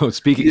lot of... So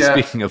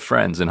speaking of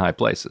friends in high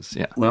places,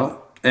 yeah.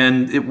 Well,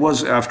 and it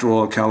was, after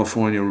all, a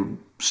California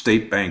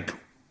state bank.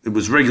 It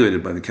was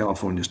regulated by the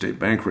California state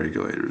bank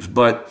regulators.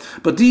 But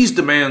these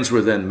demands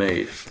were then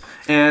made.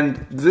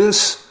 And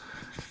this,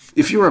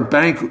 if you're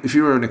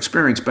an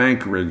experienced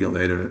bank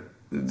regulator,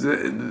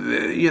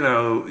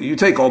 you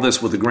take all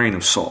this with a grain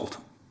of salt,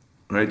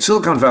 right?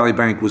 Silicon Valley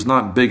Bank was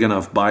not big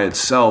enough by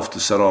itself to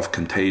set off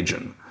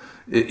contagion.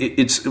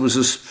 It was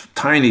this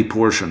tiny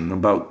portion.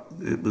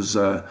 It's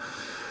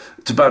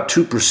about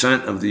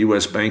 2% of the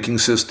U.S. banking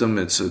system.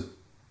 It's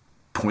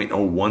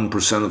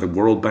 0.01% of the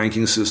world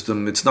banking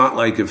system. It's not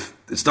like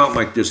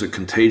there's a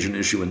contagion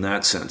issue in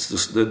that sense.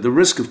 The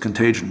risk of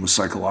contagion was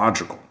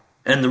psychological.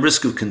 And the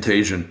risk of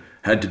contagion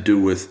had to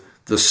do with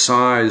the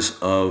size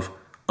of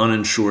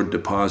uninsured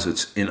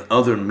deposits in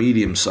other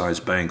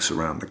medium-sized banks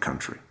around the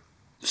country.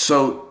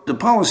 So the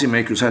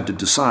policymakers had to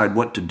decide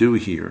what to do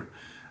here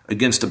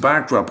against a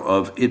backdrop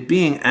of it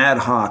being ad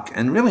hoc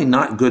and really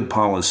not good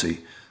policy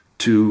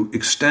to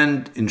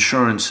extend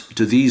insurance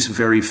to these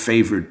very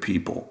favored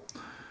people.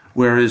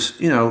 Whereas,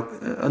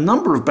 a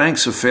number of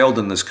banks have failed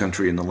in this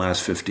country in the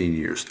last 15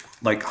 years,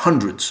 like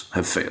hundreds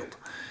have failed.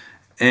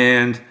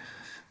 And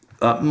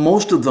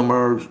most of them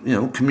are,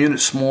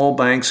 small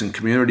banks and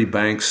community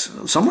banks.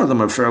 Some of them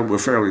were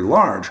fairly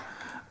large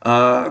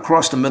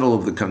across the middle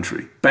of the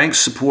country. Banks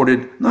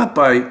supported not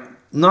by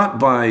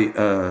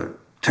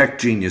tech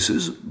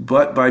geniuses,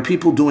 but by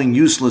people doing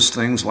useless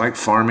things like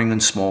farming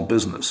and small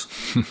business.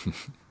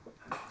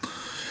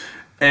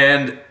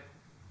 And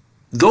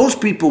those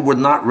people were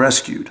not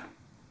rescued,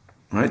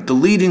 right? The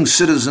leading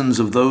citizens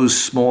of those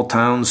small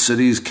towns,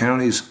 cities,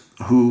 counties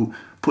who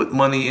put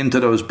money into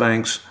those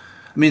banks,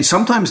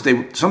 sometimes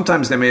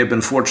they may have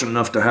been fortunate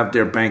enough to have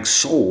their bank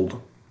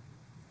sold,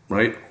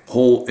 right,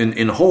 whole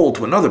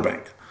to another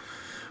bank.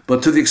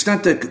 But to the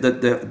extent that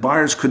the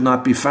buyers could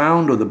not be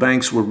found or the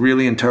banks were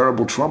really in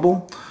terrible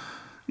trouble,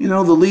 the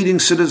leading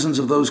citizens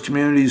of those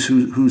communities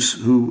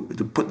who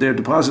put their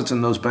deposits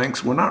in those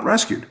banks were not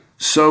rescued.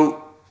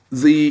 So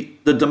the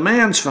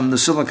demands from the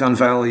Silicon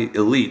Valley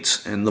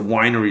elites and the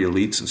winery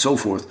elites and so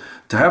forth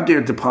to have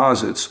their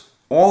deposits,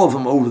 all of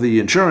them over the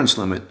insurance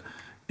limit,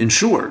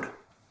 insured,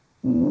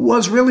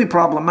 was really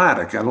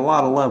problematic at a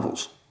lot of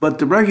levels. But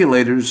the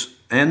regulators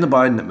and the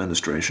Biden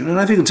administration, and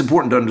I think it's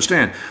important to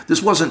understand,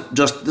 this wasn't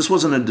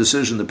a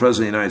decision the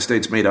President of the United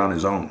States made on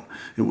his own.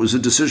 It was a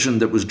decision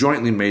that was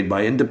jointly made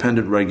by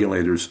independent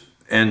regulators,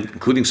 and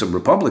including some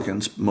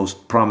Republicans,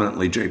 most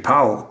prominently Jay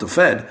Powell at the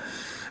Fed.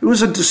 It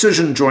was a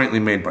decision jointly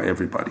made by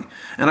everybody.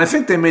 And I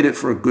think they made it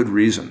for a good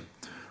reason,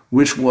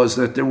 which was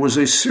that there was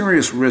a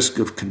serious risk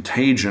of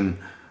contagion,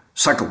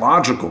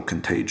 psychological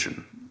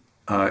contagion,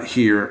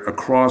 here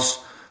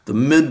across the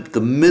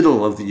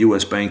middle of the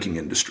U.S. banking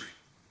industry.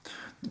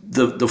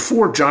 The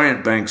four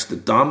giant banks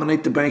that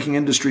dominate the banking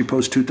industry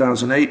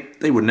post-2008,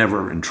 they were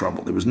never in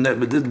trouble.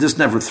 This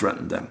never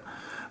threatened them.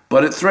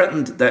 But it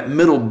threatened that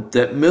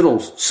middle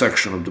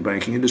section of the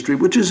banking industry,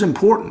 which is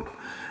important,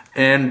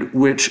 and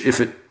which, if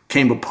it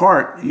came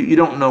apart, you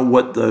don't know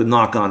what the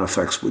knock-on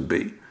effects would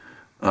be.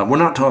 We're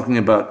not talking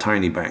about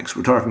tiny banks.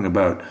 We're talking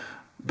about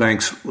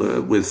banks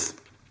with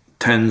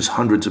tens,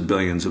 hundreds of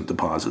billions of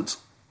deposits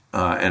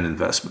and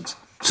investments.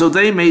 So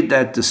they made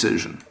that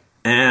decision.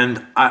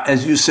 And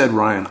as you said,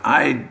 Ryan,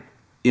 I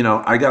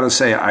got to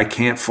say I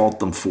can't fault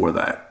them for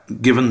that,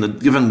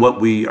 given what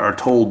we are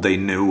told they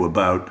knew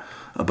about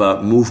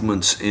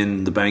movements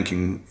in the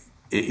banking,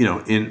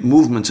 in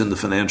movements in the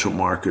financial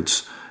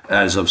markets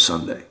as of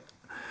Sunday.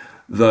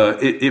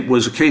 It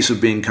was a case of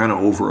being kind of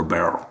over a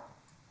barrel,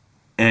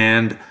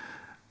 and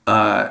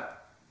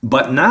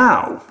but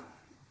now,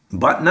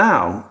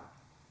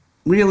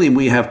 really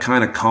we have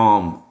kind of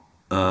calm.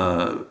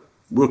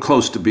 We're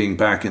close to being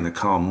back in the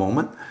calm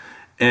moment.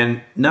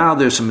 And now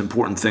there's some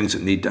important things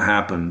that need to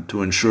happen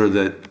to ensure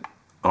that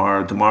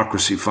our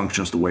democracy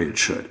functions the way it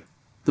should.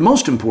 The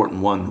most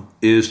important one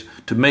is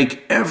to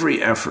make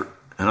every effort,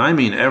 and I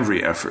mean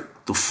every effort,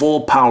 the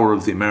full power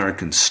of the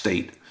American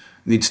state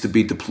needs to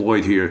be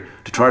deployed here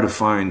to try to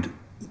find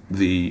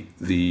the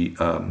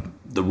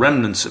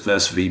remnants of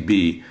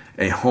SVB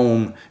a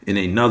home in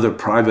another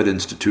private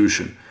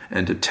institution,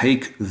 and to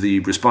take the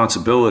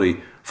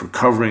responsibility for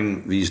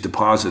covering these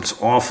deposits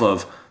off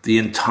of the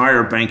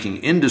entire banking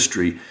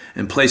industry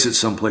and place it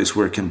someplace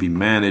where it can be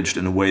managed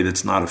in a way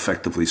that's not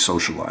effectively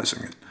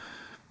socializing it.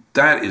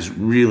 That is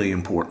really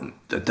important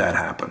that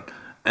happen.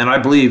 And I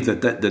believe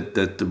that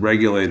the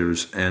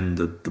regulators and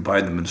the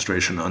Biden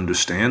administration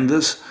understand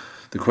this.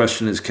 The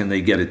question is, can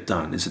they get it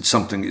done? Is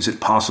it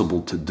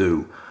possible to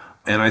do?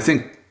 And I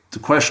think the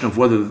question of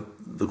whether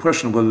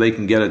they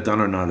can get it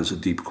done or not is a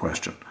deep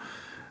question.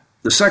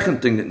 The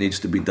second thing that needs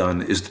to be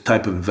done is the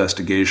type of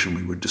investigation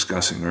we were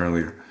discussing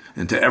earlier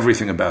into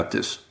everything about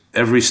this,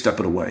 every step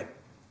of the way.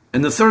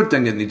 And the third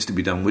thing that needs to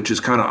be done, which is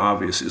kind of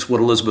obvious, is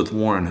what Elizabeth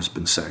Warren has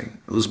been saying.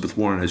 Elizabeth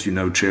Warren, as you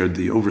know, chaired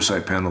the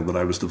oversight panel that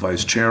I was the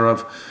vice chair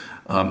of.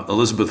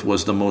 Elizabeth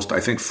was the most, I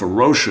think,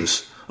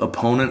 ferocious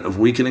opponent of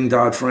weakening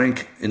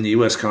Dodd-Frank in the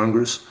U.S.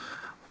 Congress.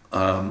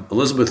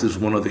 Elizabeth is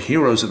one of the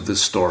heroes of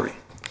this story.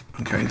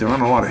 Okay, there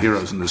aren't a lot of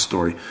heroes in this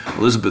story.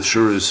 Elizabeth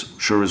sure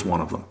is one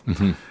of them.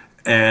 Mm-hmm.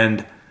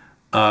 And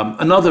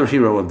another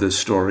hero of this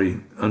story,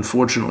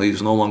 unfortunately,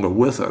 is no longer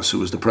with us, who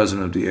was the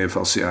president of the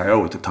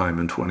AFL-CIO at the time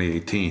in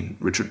 2018,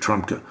 Richard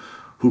Trumka,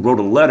 who wrote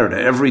a letter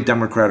to every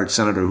Democratic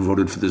senator who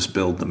voted for this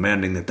bill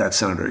demanding that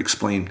senator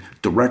explain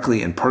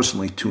directly and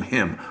personally to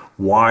him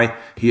why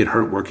he had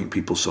hurt working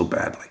people so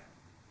badly.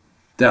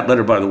 That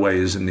letter, by the way,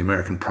 is in the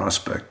American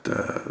Prospect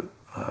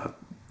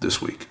this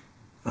week.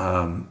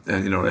 And,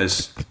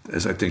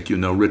 as I think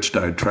Rich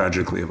died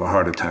tragically of a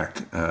heart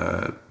attack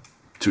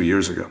 2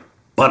 years ago.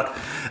 But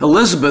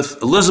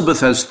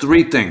Elizabeth has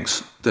three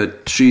things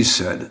that she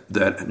said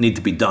that need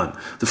to be done.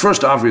 The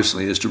first,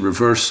 obviously, is to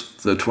reverse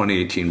the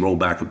 2018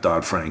 rollback of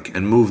Dodd-Frank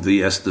and move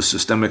the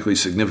systemically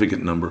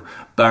significant number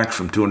back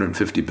from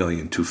 $250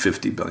 billion to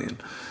 $50 billion.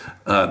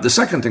 The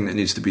second thing that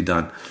needs to be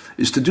done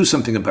is to do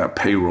something about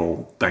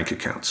payroll bank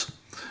accounts.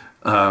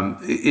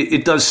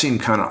 It does seem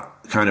kind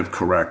of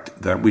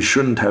correct that we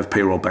shouldn't have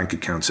payroll bank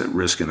accounts at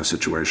risk in a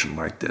situation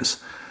like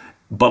this.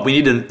 But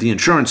we need the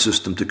insurance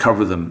system to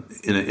cover them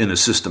in a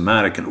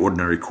systematic and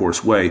ordinary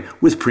course way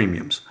with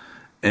premiums,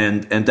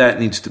 and that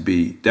needs to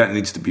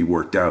be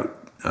worked out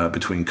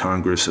between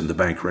Congress and the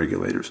bank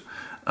regulators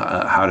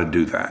how to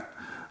do that,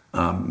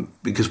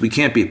 because we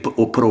can't be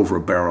put over a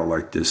barrel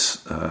like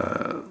this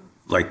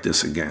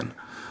again.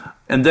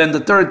 And then the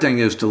third thing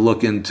is to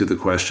look into the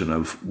question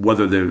of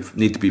whether there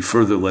need to be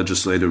further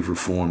legislative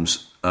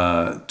reforms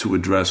to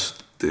address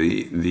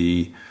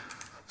the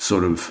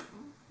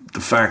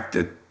fact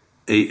that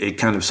a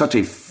kind of such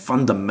a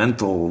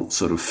fundamental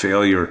sort of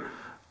failure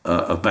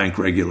of bank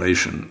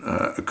regulation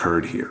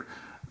occurred here,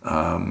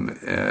 and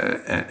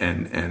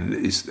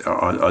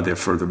are there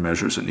further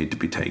measures that need to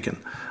be taken?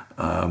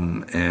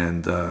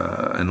 And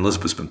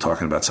Elizabeth's been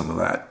talking about some of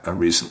that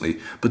recently.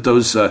 But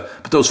those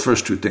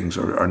first two things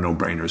are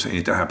no-brainers. They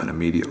need to happen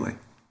immediately.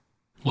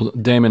 Well,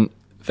 Damon,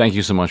 thank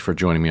you so much for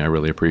joining me. I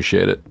really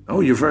appreciate it.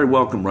 Oh, you're very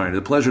welcome, Ryan. It's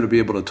a pleasure to be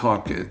able to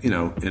talk, in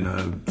a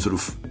sort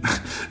of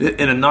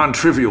in a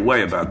non-trivial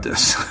way about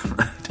this.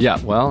 Yeah,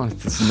 well,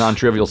 it's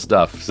non-trivial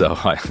stuff, so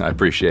I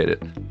appreciate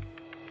it.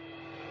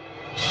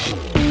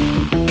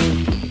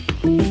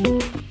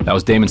 That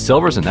was Damon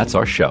Silvers, and that's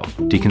our show.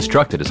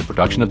 Deconstructed is a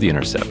production of The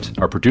Intercept.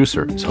 Our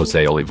producer is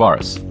Jose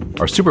Olivares.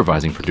 Our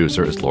supervising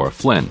producer is Laura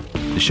Flynn.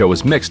 The show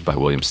was mixed by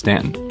William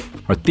Stanton.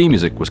 Our theme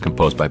music was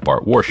composed by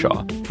Bart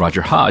Warshaw.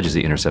 Roger Hodge is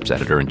The Intercept's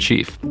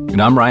editor-in-chief.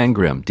 And I'm Ryan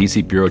Grimm,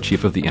 DC Bureau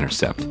Chief of The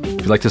Intercept.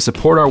 If you'd like to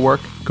support our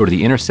work, go to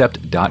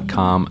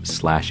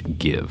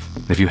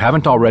theintercept.com/give. If you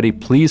haven't already,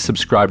 please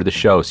subscribe to the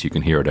show so you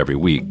can hear it every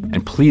week.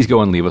 And please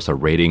go and leave us a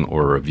rating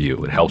or a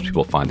review. It helps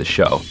people find the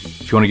show.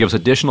 If you want to give us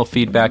additional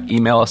feedback,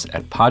 email us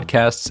at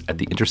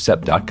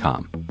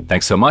podcasts@theintercept.com.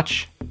 Thanks so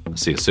much. I'll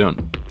see you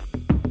soon.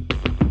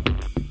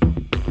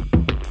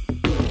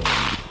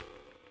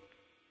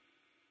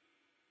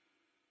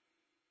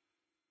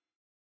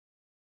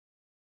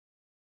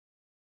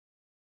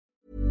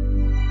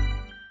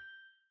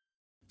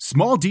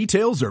 Small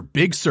details are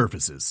big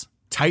surfaces.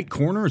 Tight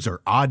corners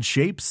are odd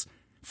shapes.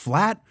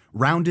 Flat,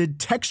 rounded,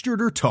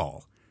 textured, or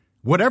tall.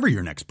 Whatever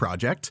your next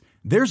project,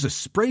 there's a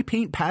spray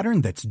paint pattern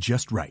that's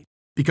just right.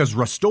 Because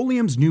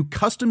Rust-Oleum's new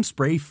Custom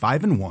Spray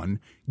 5-in-1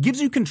 gives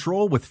you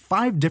control with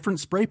 5 different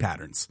spray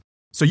patterns.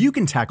 So you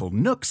can tackle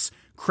nooks,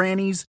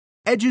 crannies,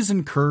 edges,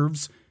 and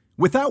curves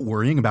without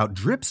worrying about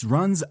drips,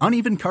 runs,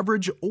 uneven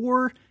coverage,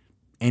 or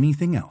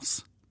anything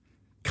else.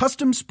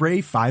 Custom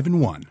Spray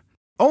 5-in-1.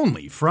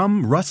 Only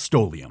from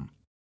Rust-Oleum.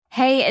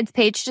 Hey, it's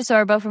Paige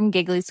DeSorbo from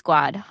Giggly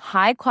Squad.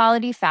 High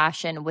quality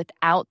fashion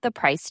without the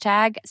price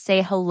tag.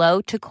 Say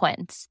hello to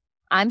Quince.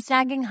 I'm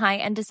snagging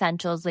high-end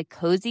essentials like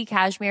cozy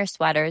cashmere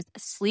sweaters,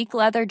 sleek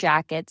leather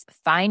jackets,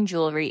 fine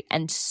jewelry,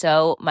 and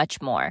so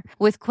much more.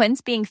 With Quince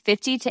being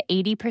 50 to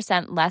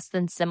 80% less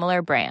than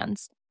similar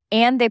brands.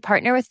 And they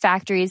partner with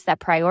factories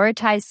that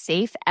prioritize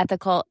safe,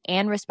 ethical,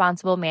 and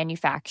responsible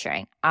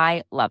manufacturing.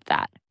 I love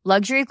that.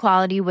 Luxury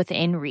quality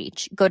within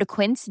reach. Go to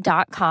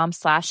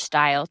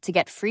quince.com/style to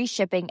get free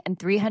shipping and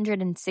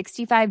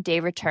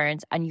 365-day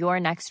returns on your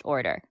next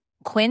order.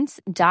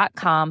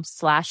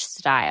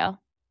 Quince.com/style.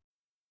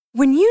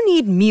 When you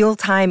need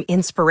mealtime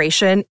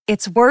inspiration,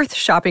 it's worth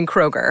shopping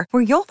Kroger,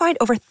 where you'll find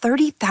over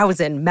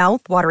 30,000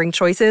 mouth-watering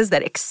choices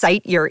that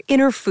excite your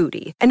inner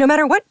foodie. And no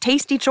matter what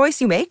tasty choice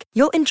you make,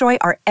 you'll enjoy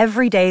our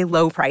everyday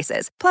low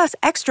prices, plus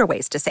extra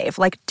ways to save,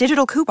 like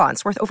digital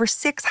coupons worth over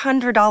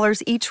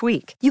 $600 each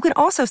week. You can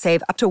also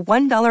save up to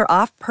 $1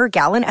 off per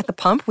gallon at the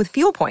pump with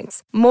fuel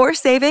points. More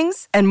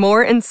savings and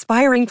more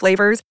inspiring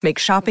flavors make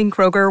shopping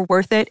Kroger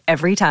worth it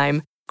every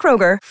time.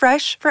 Kroger,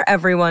 fresh for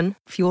everyone.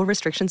 Fuel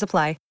restrictions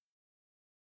apply.